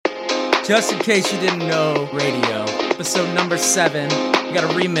Justnkayse You Didn't Know Radio, episode number 7. We got a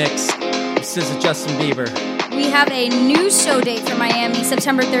remix of SZA Justin Bieber. We have a new show date for Miami,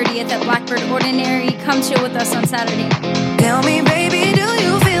 September 30th at Blackbird Ordinary. Come chill with us on Saturday. Tell me, baby, do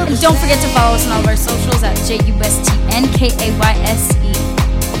you feel And don't forget to follow us on all of our socials at JUSTNKAYSE.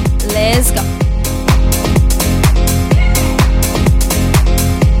 Let's go.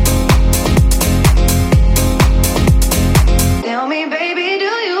 Tell me, baby, do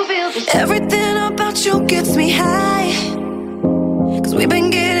you feel this? Everything about you gets me high, 'cause we've been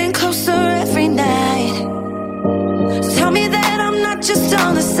getting closer every night. So tell me that I'm not just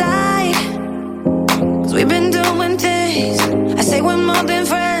on the side, 'cause we've been doing things I say we're more than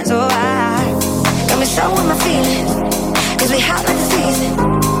friends. Oh, I got me showing my feelings, 'cause we hot like the season,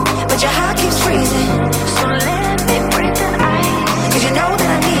 but your heart keeps freezing. So let me break the ice, 'cause you know that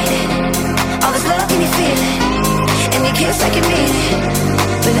I need it. All this love, can you feel it? And you kiss like you mean it.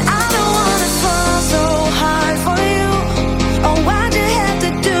 But I don't wanna fall so hard for you. Oh, why'd you have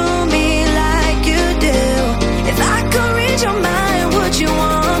to do me like you do? If I could read your mind, would you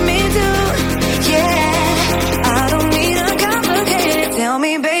want me to? Yeah, I don't need a complicated. Tell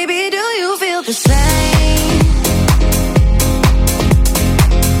me, baby, do you feel the same?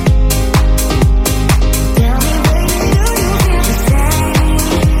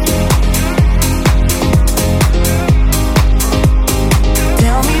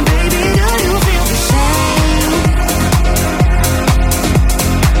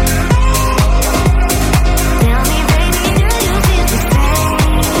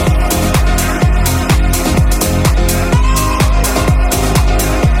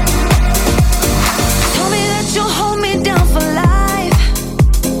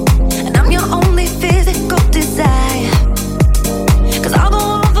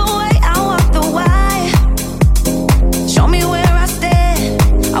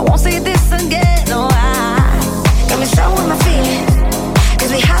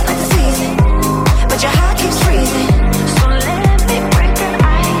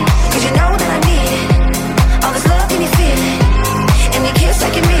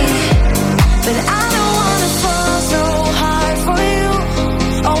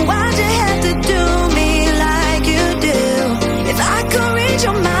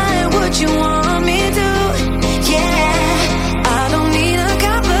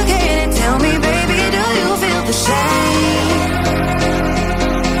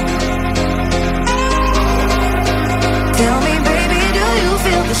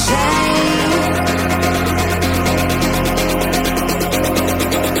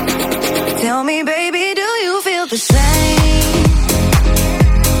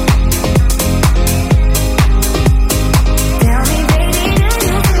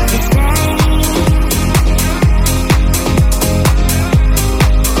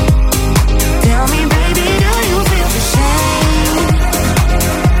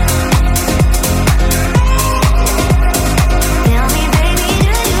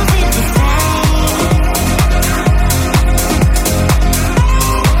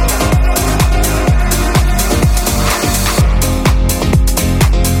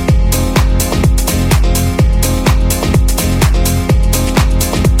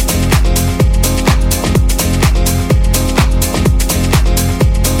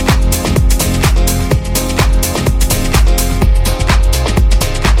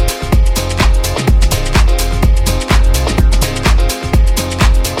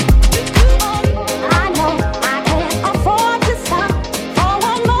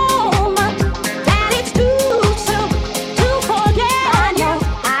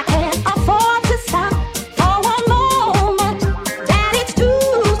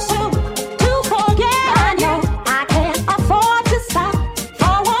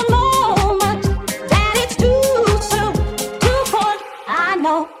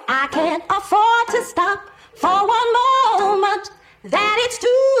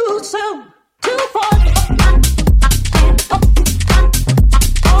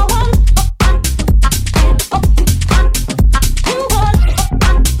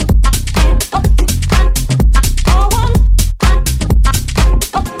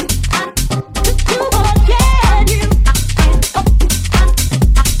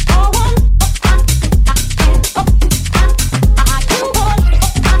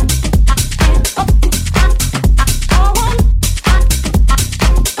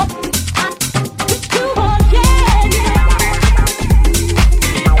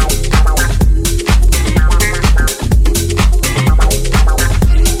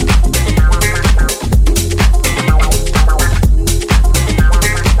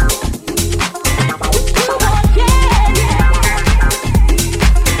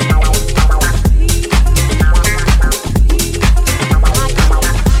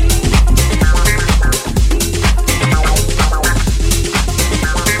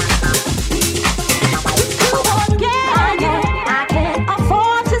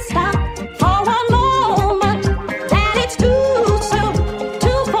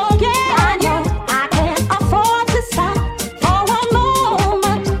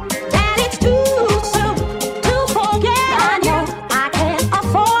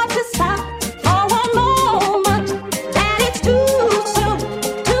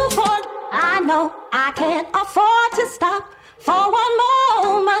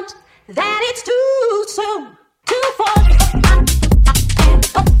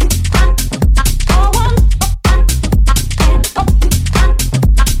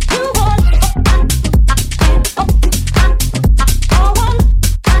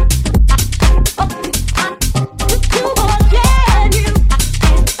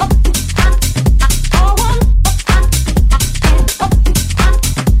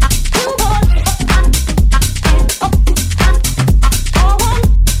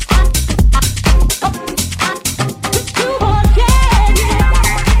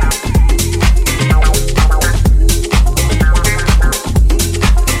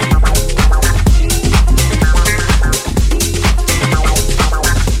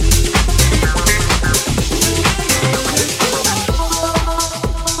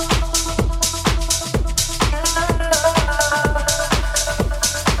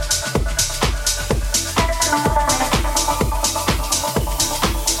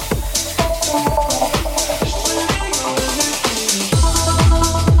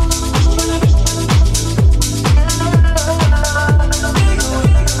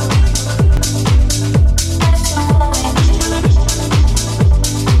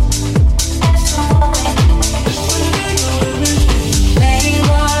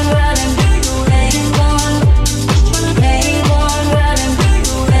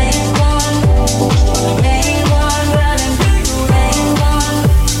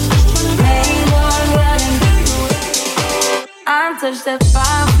 just that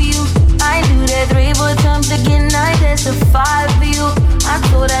fine for you. I do that 3-4 times to get nice, that's a 5 for you. I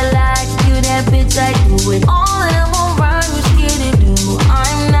thought I liked you, that bitch, I do it all and I'm around, you scared to do.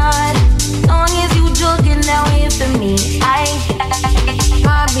 I'm not, long as you joking down here for me. I've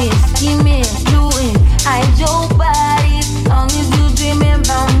been scheming, doing, I your body. Long as you dreaming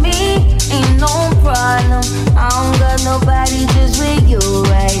about me, ain't no problem. I don't got nobody just with you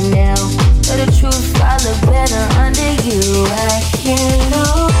right now. Tell the truth, I look better under you. I can't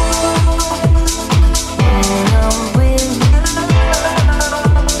lose when I'm with you.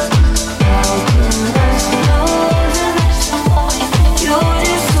 How can I lose? You're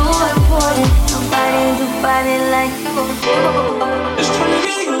just so important. Nobody do body like you. It's trying to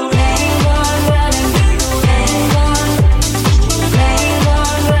be you.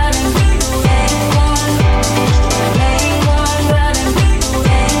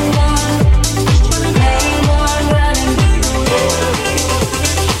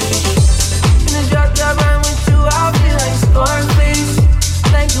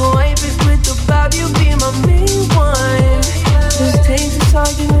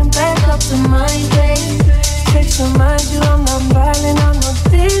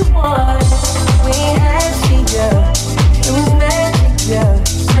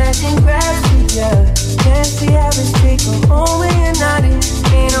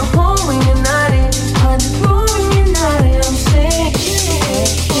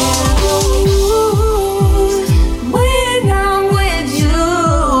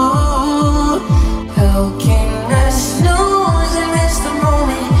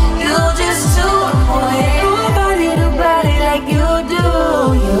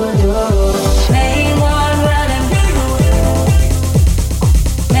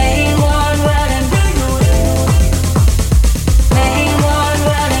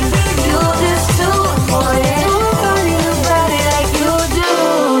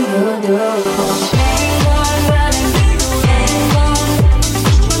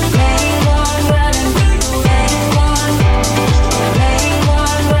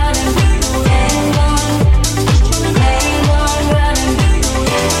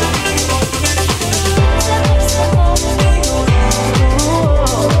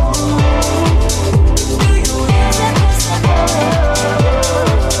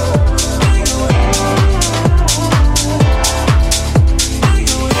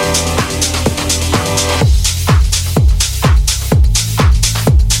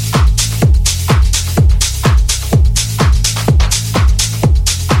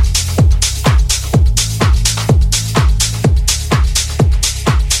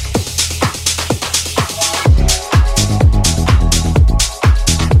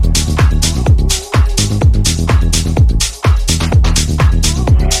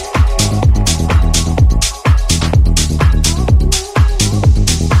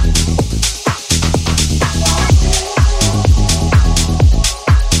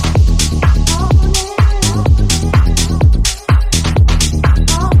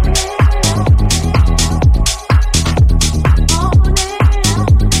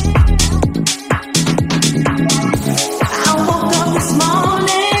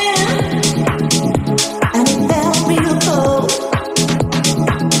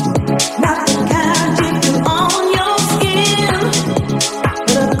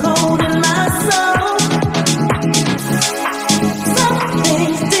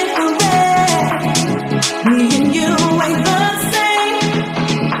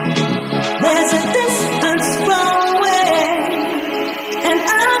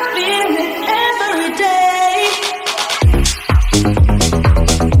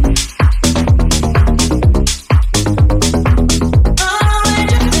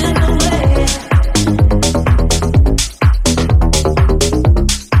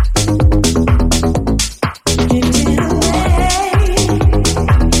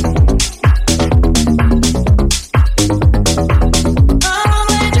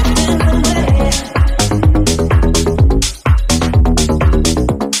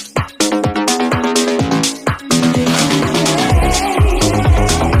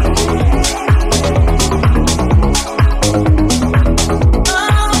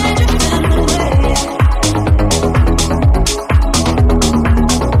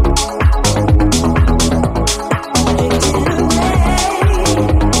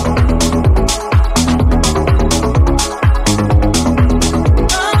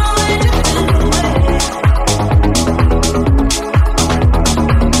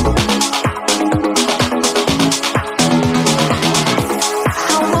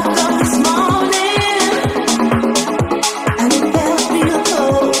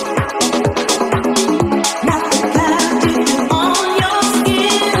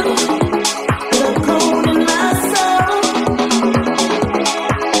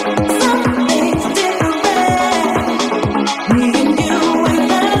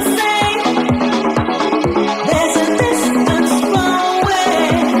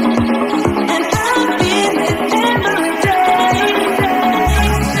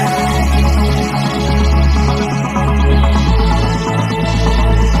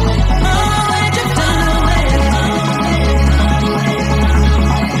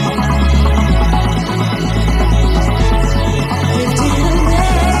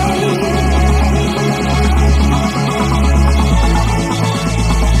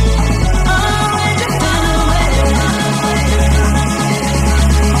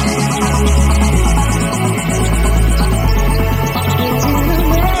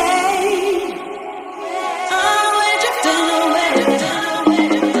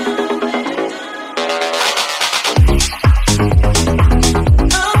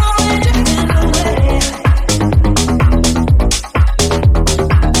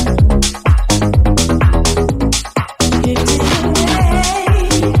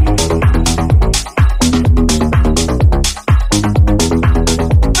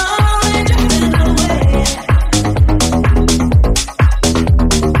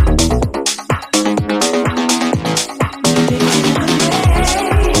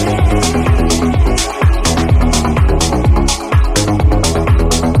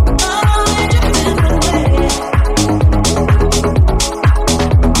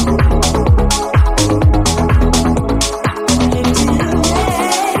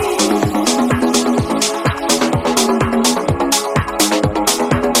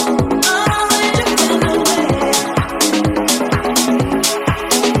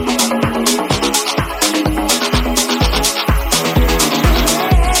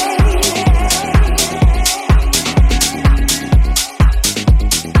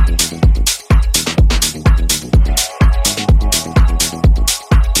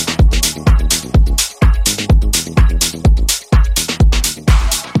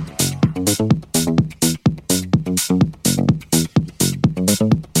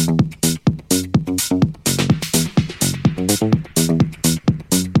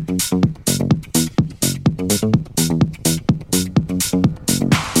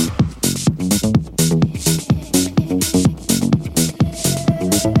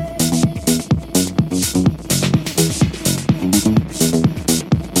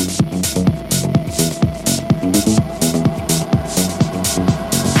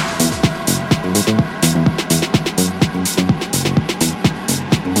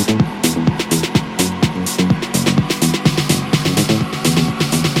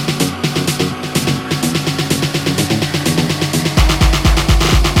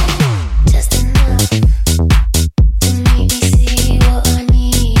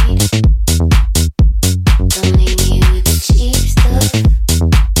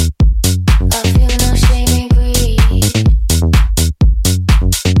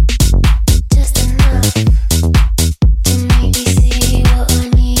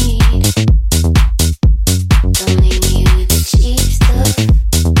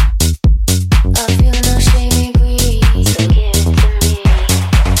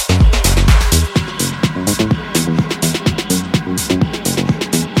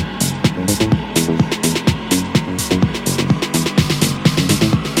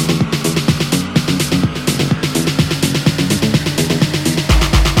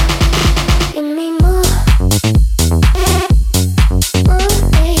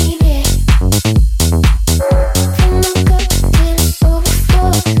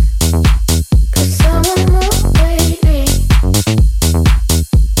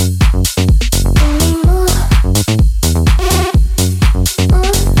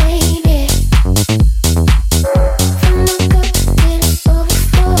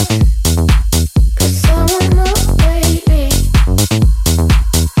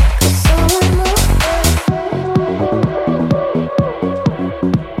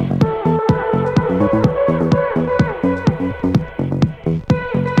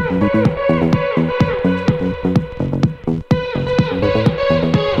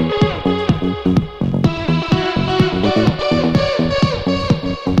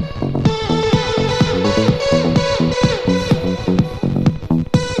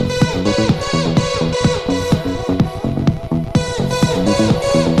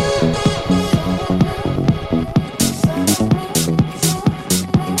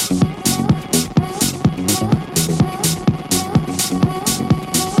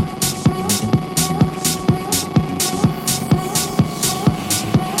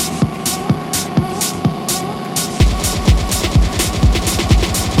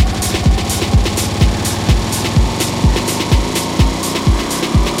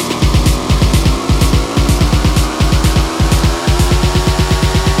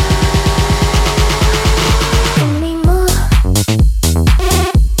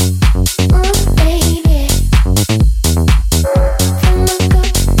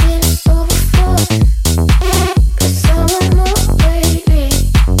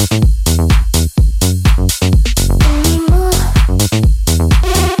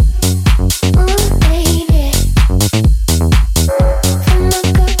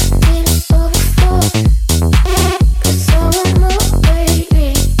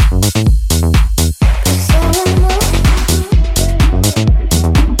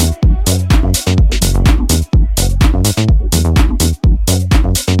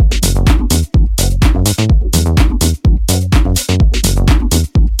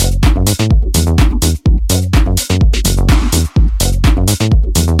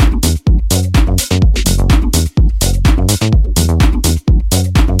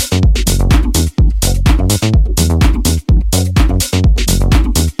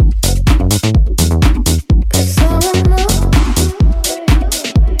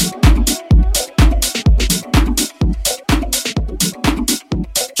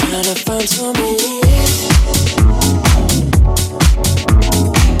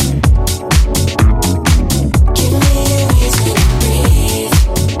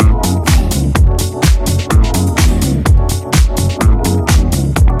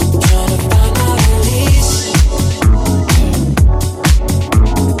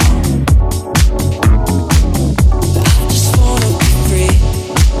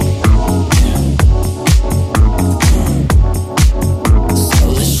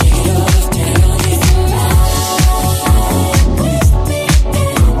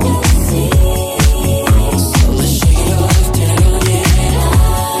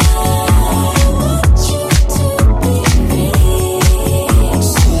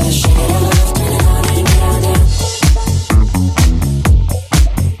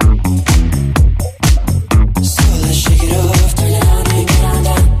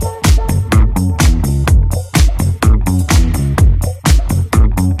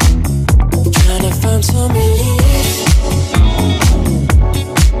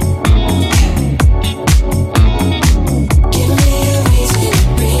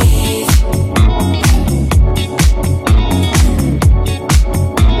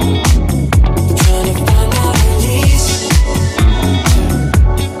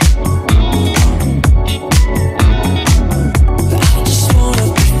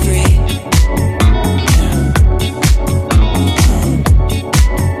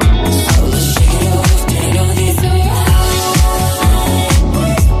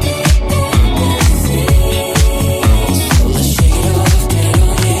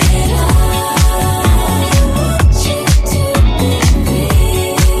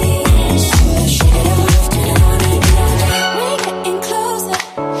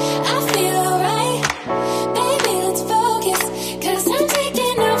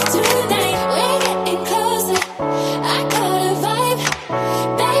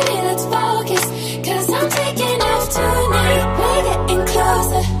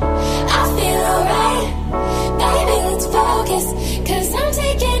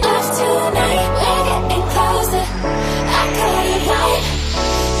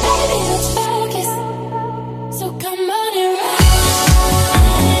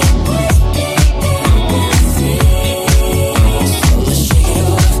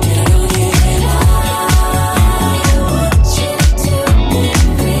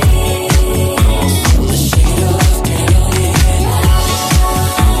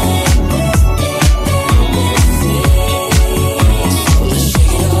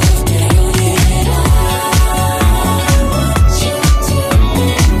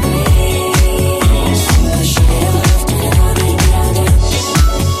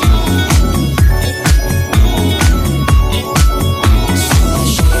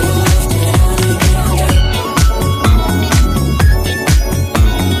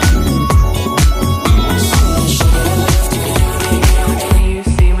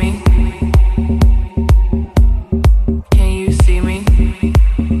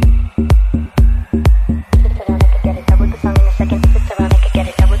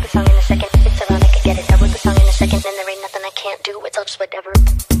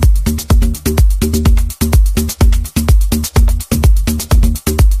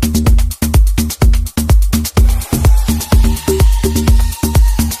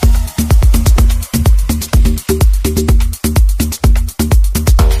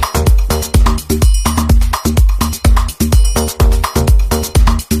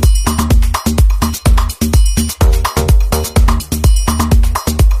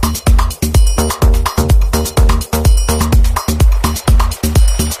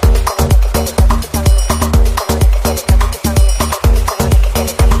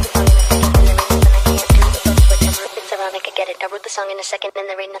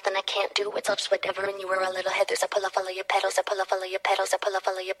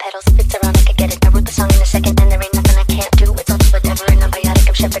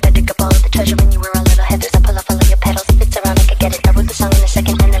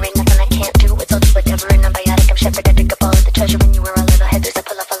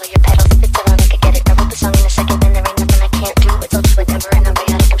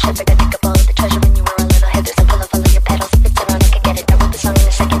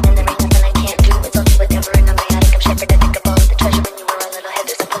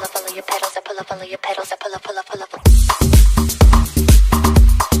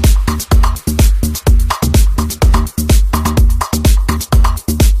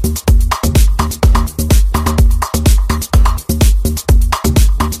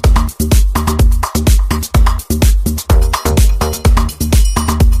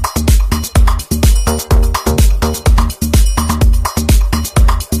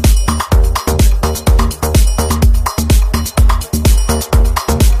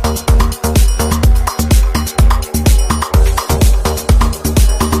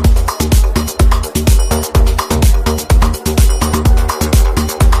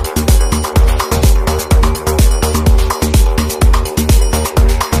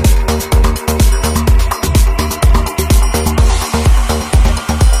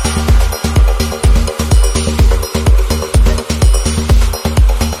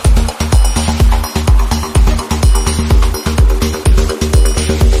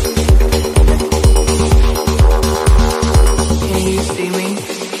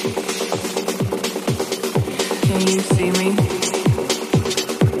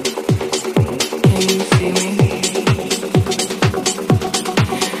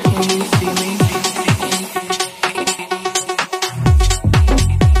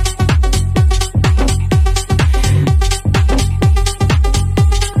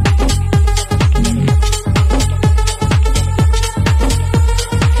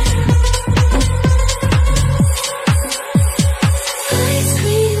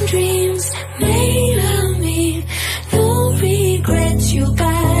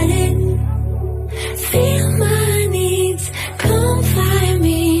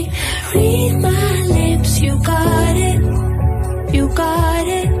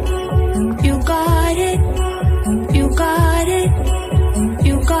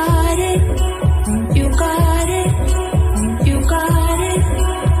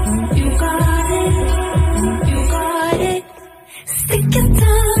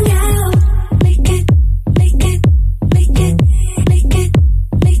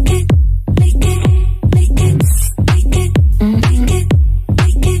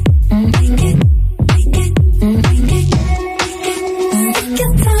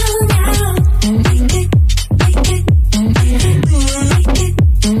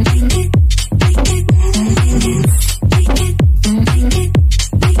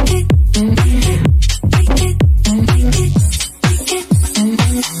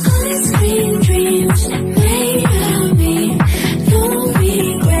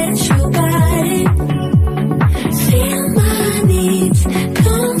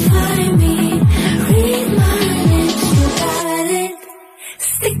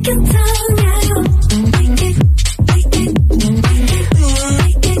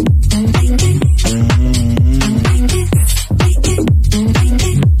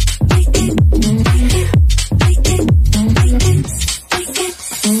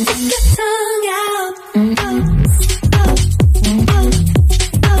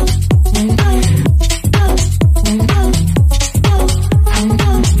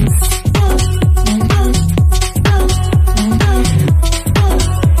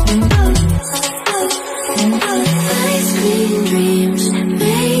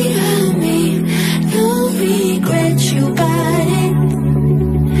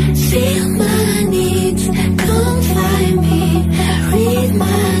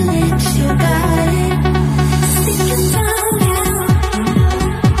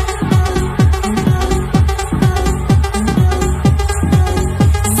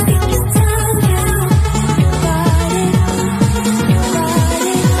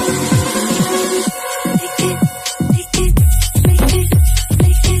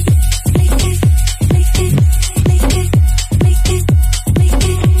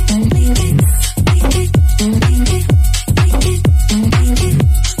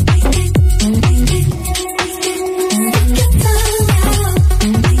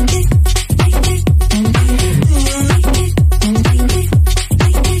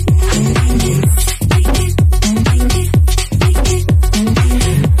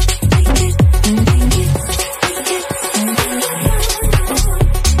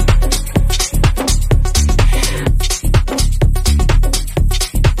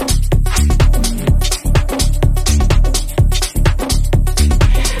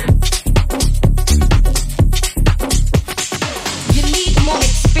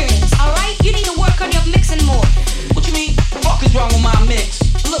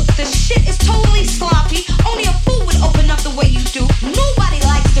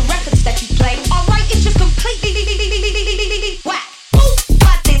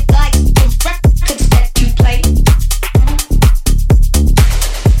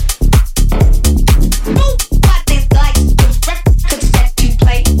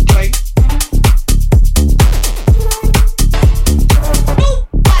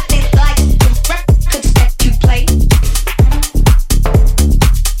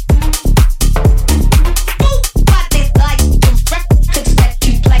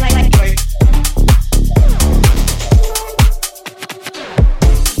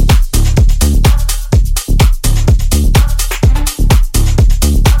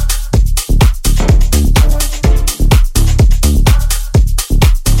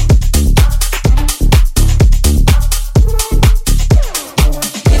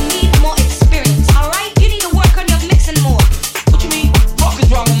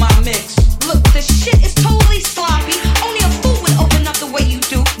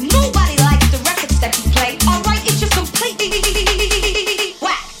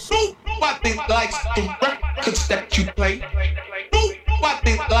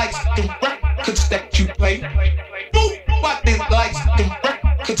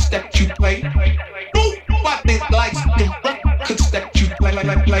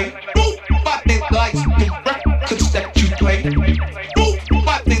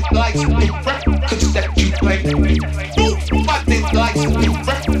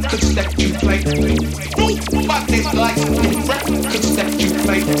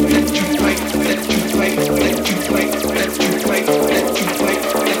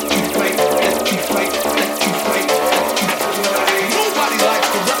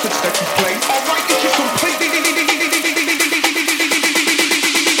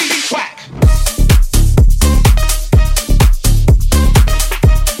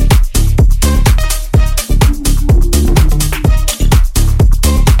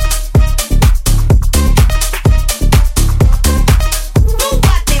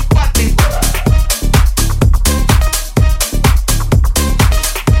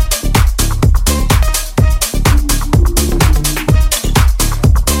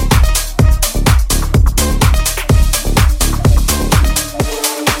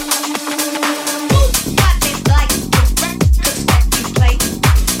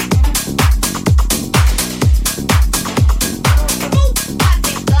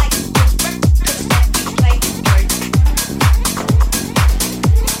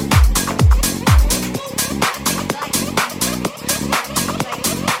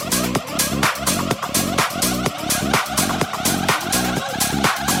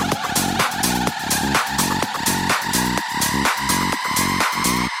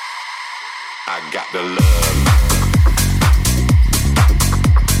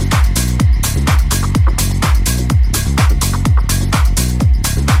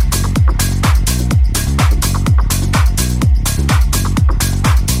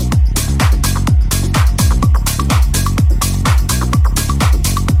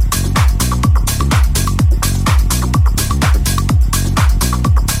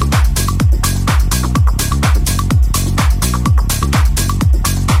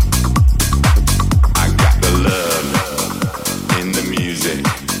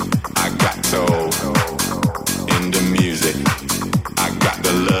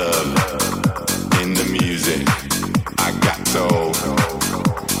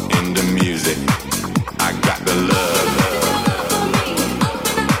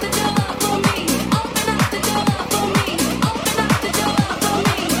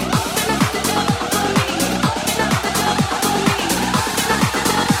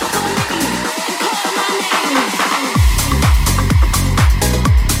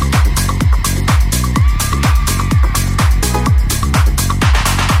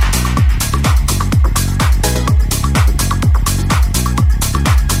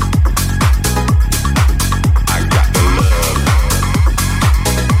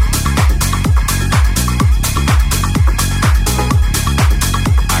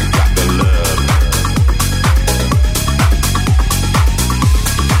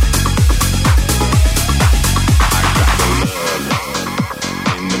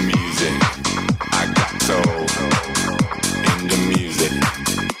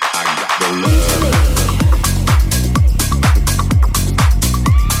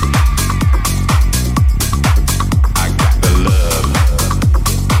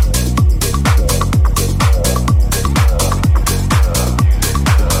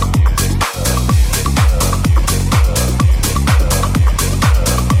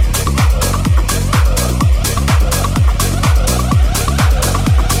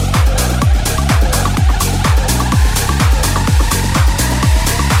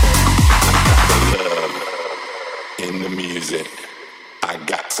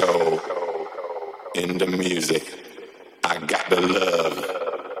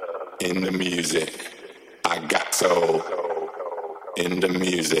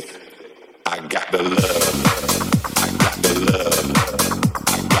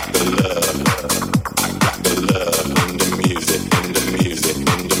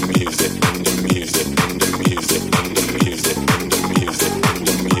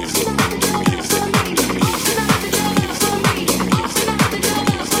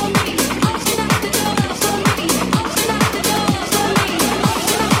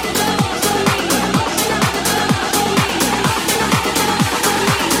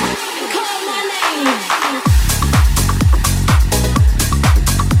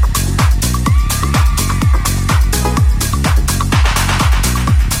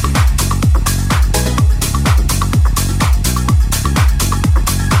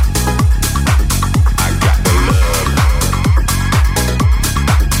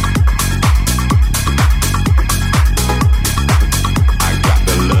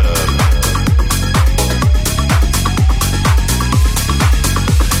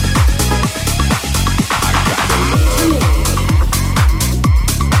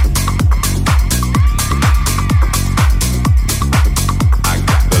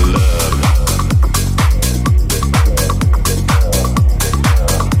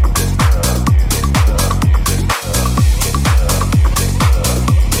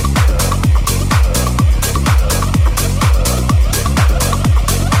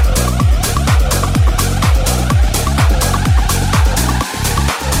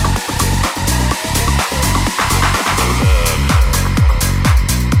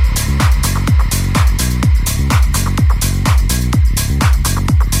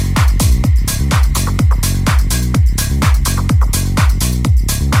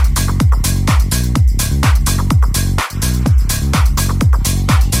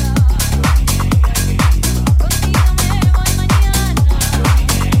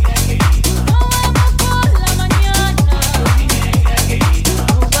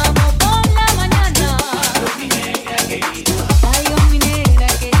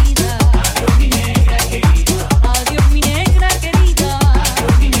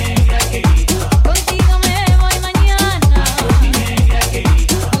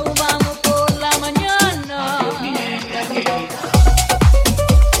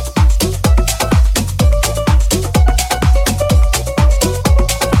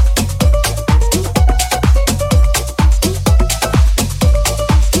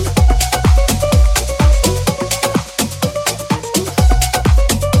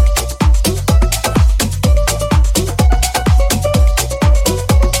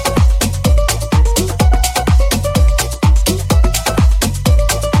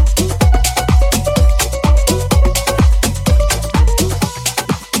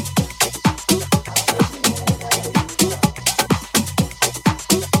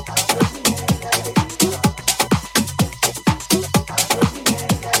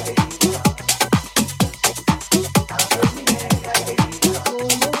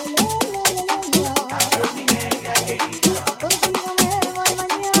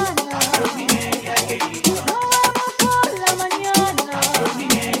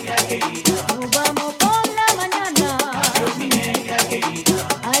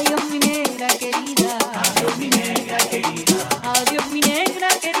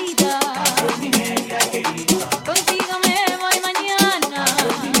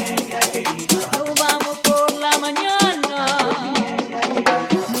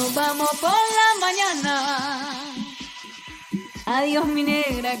 adiós mi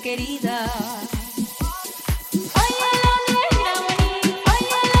negra querida.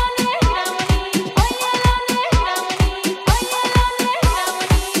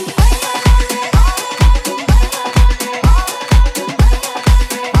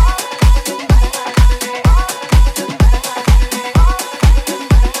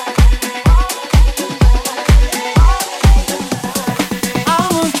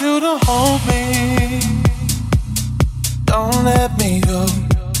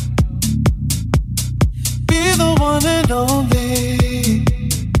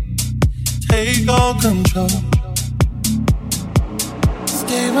 Control.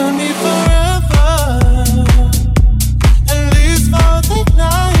 Stay with me forever, at least for the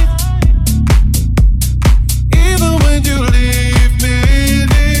night. Even when you leave me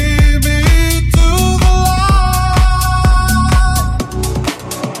to the light.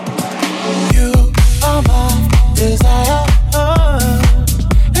 You are my desire,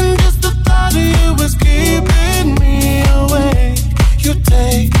 and just the thought of you is keeping me awake. You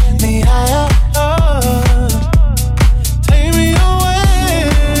take me higher.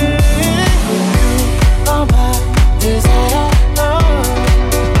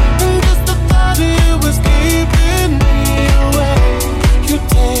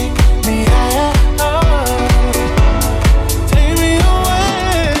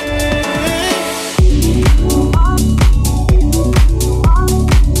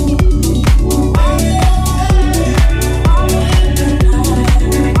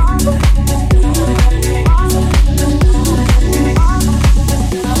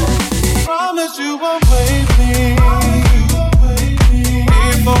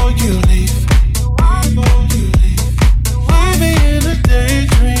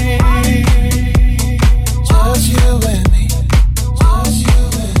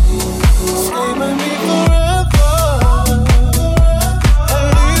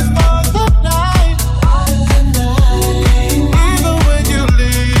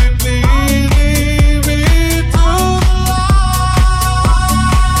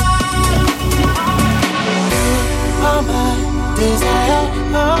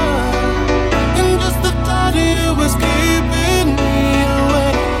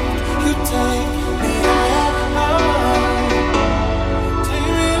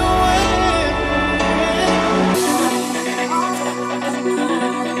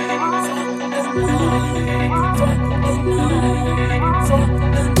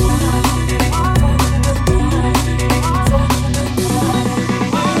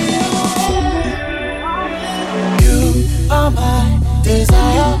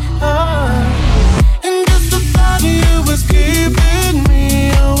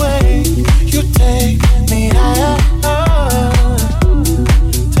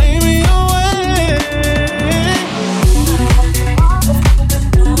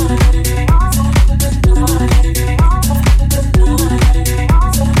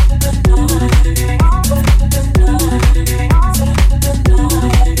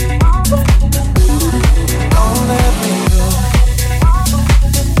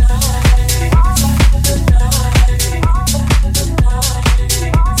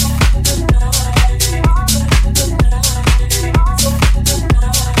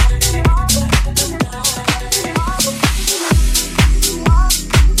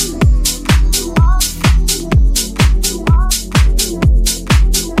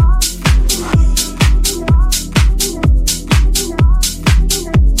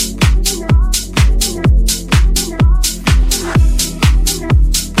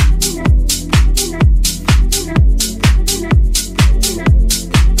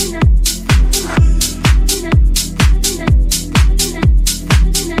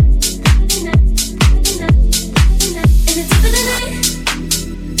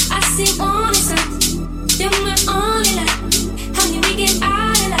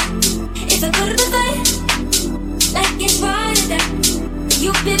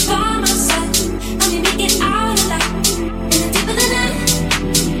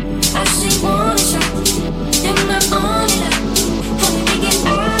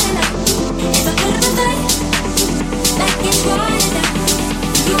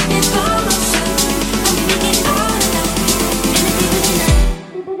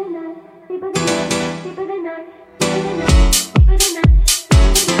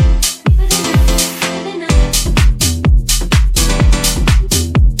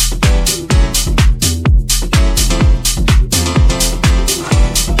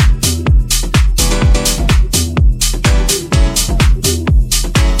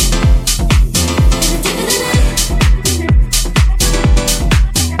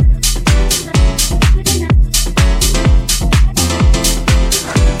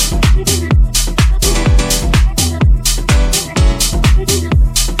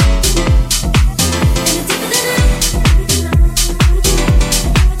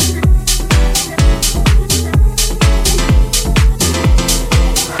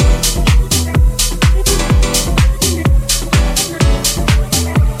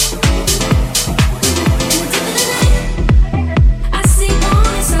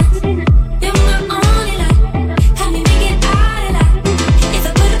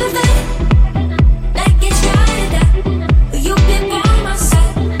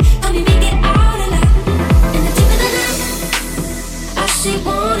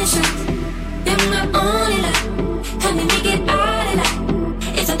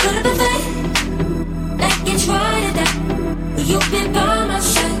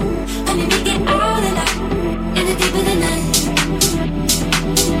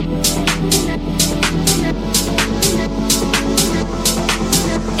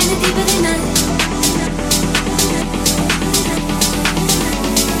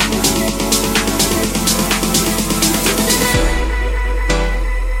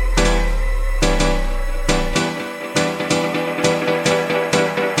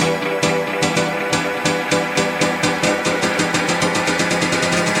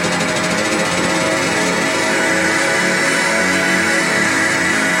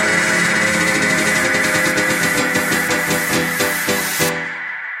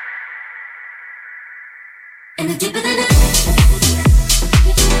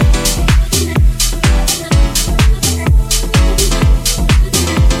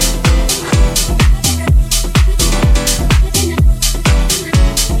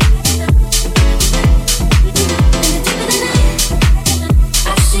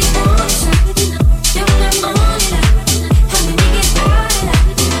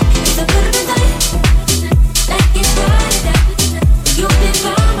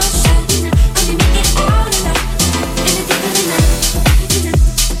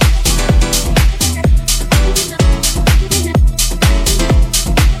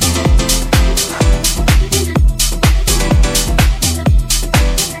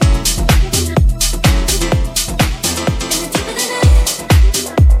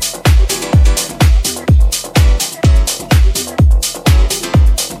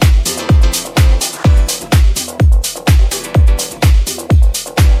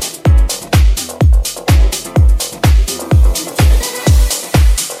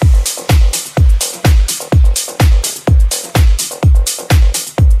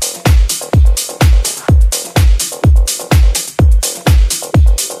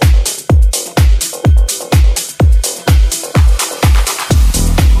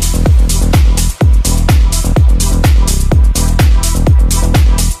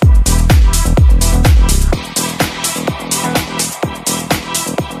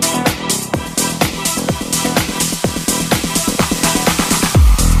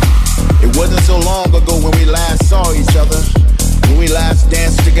 long ago when we last saw each other, when we last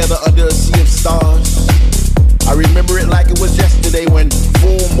danced together under a sea of stars. I remember it like it was yesterday when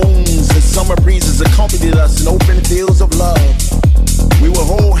full moons and summer breezes accompanied us in open fields of love. We would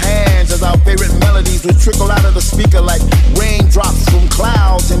hold hands as our favorite melodies would trickle out of the speaker like raindrops from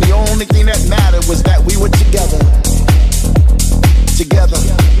clouds, and the only thing that mattered was that we were together. Together.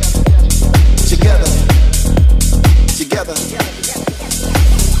 Together. Together.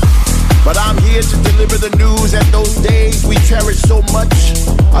 But I'm here to deliver the news that those days we cherish so much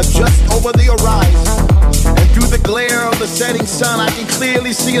are just over the horizon. And through the glare of the setting sun, I can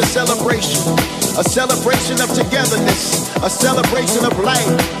clearly see a celebration of togetherness, a celebration of life.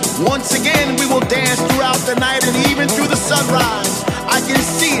 Once again, we will dance throughout the night and even through the sunrise. I can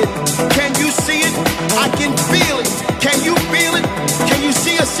see it. Can you see it? I can feel it. Can you feel it? Can you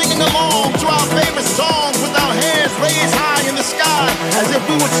see us singing along to our favorite songs with our hands raised high in the sky as if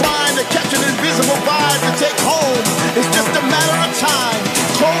we were trying to catch an invisible vibe to take home? It's just a matter of time.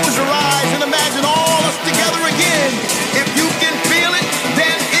 Close your eyes and imagine all us together again. If you can feel it,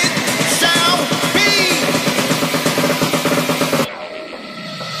 then it shall be.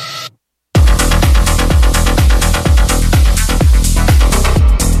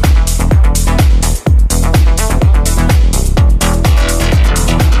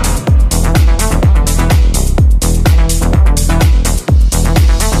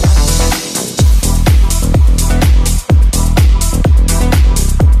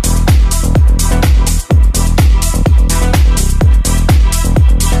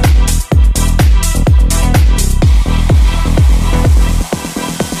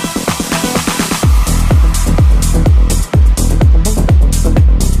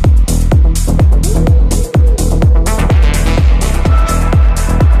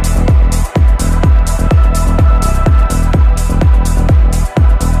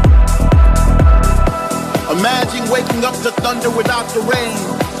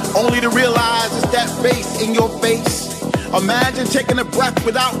 Imagine taking a breath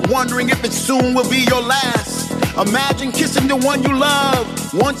without wondering if it soon will be your last. Imagine kissing the one you love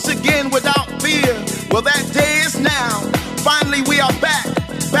once again without fear. Well, that day is now. Finally, we are back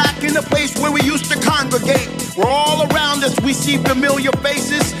in the place where we used to congregate. Where all around us we see familiar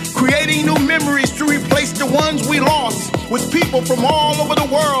faces, creating new memories to replace the ones we lost. With people from all over the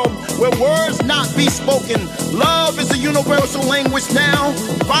world, where words not be spoken. Love is a universal language now.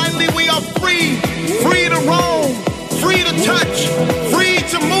 Finally, we are free to roam. Free to touch, free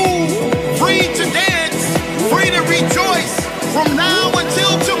to move, free to dance, free to rejoice from now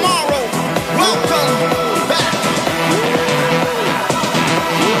until tomorrow. Welcome back.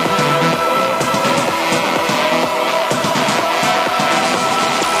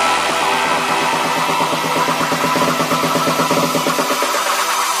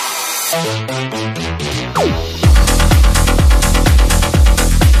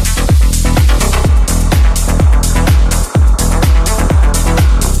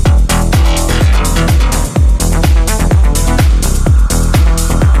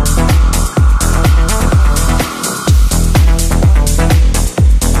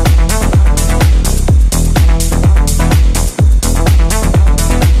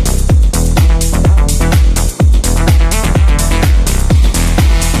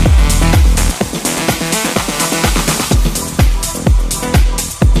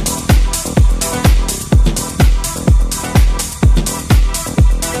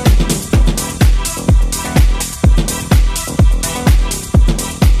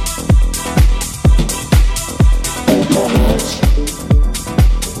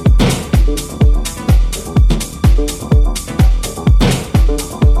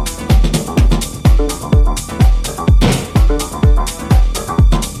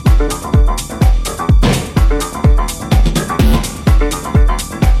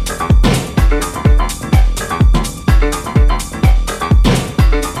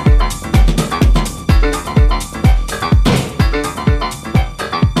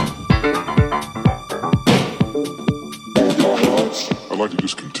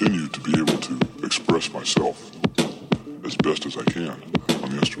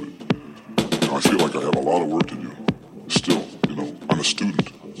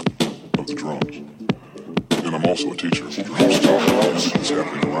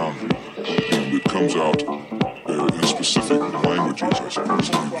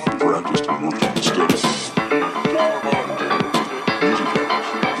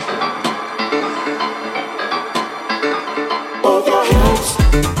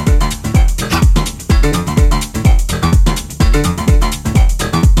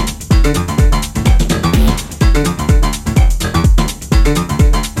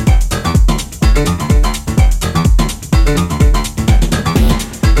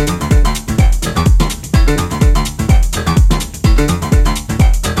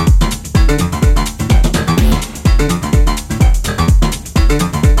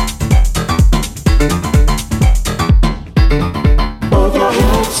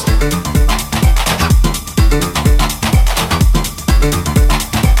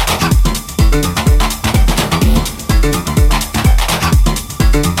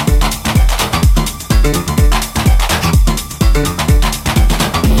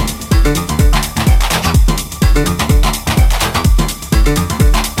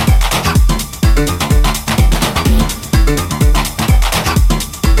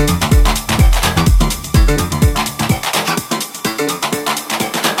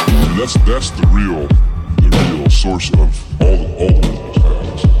 That's the real source of all of those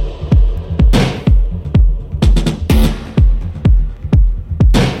titles.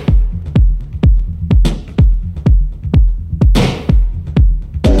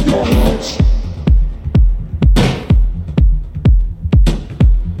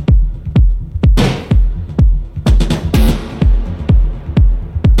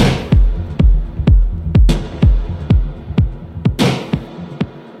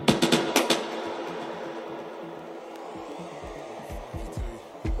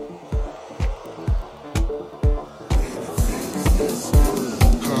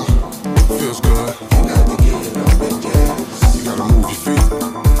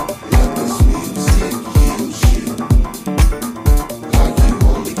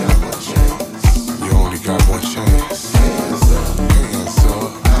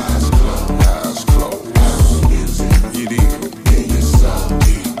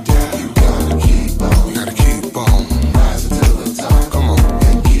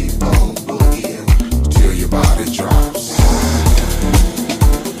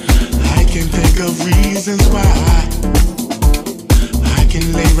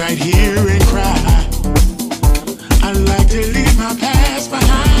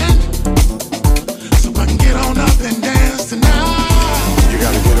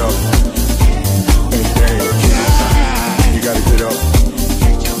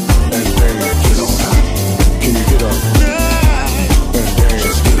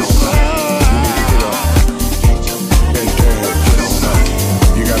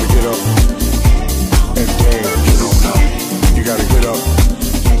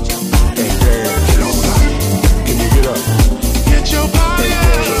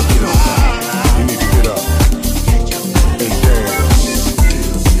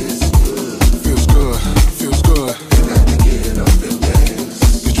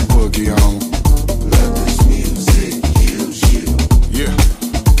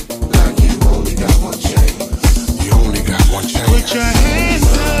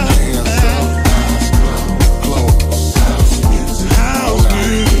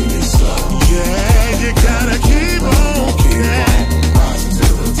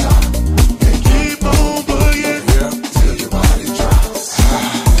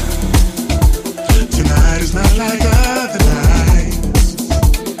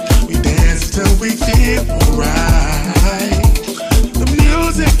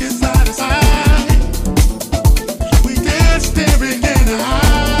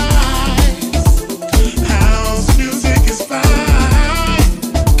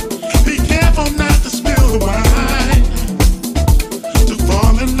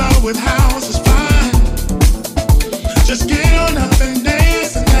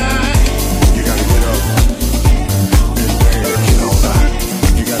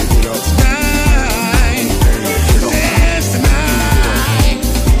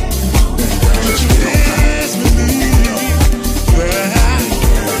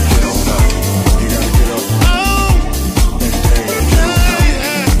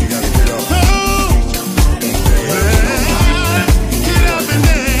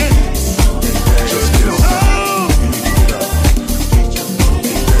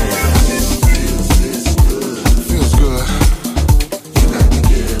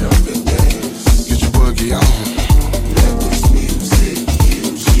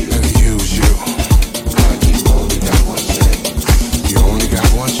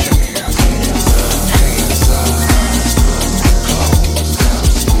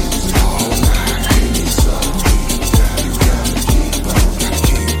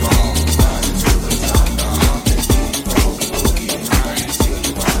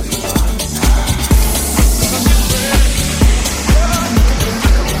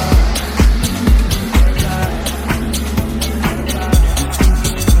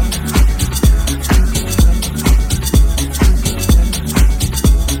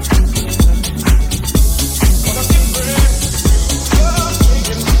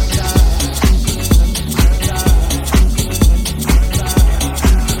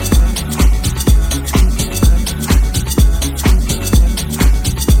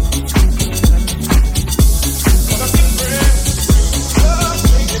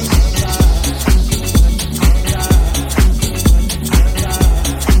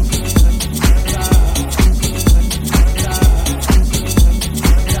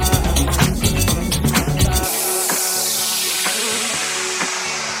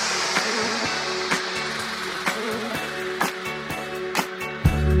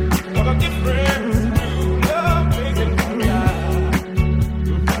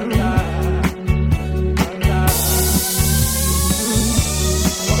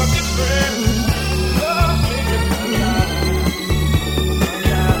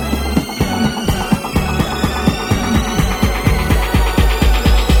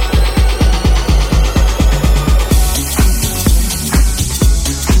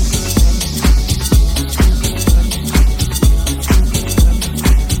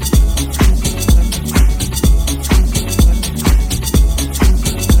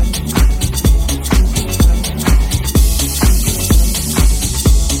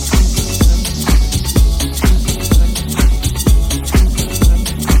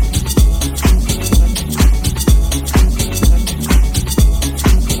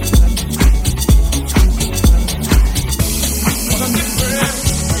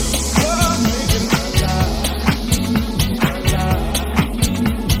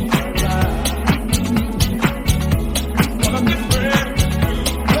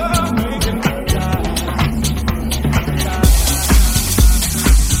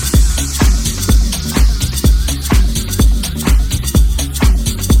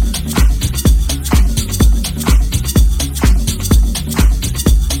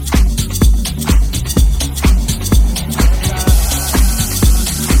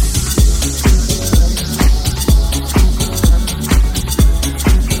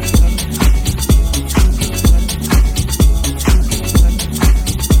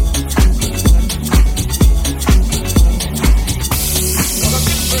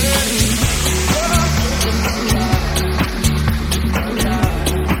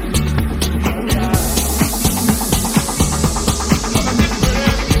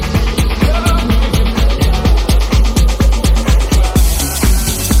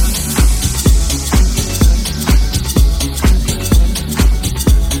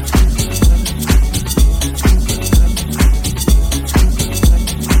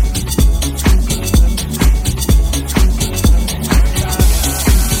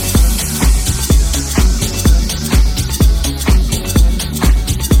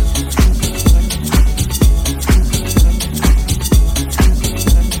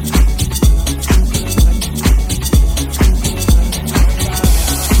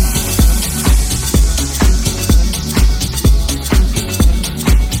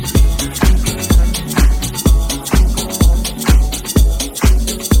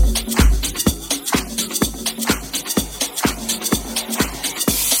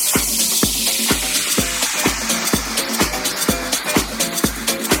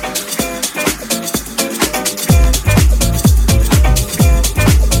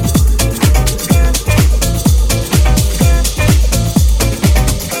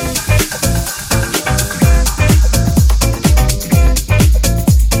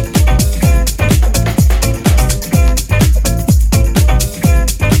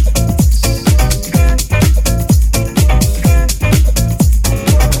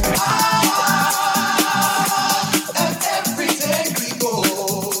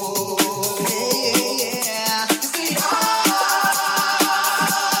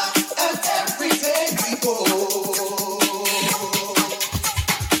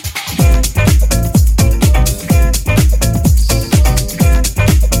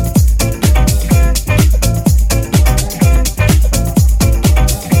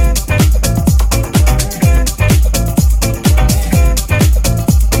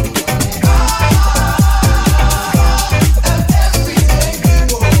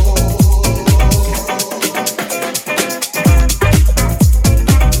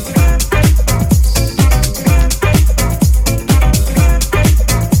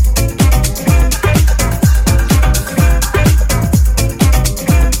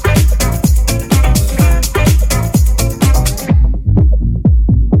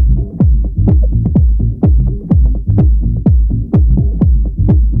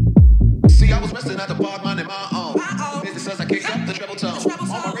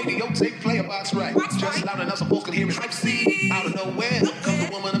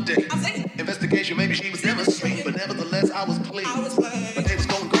 occasion, maybe she was demonstrating, but nevertheless I was pleased.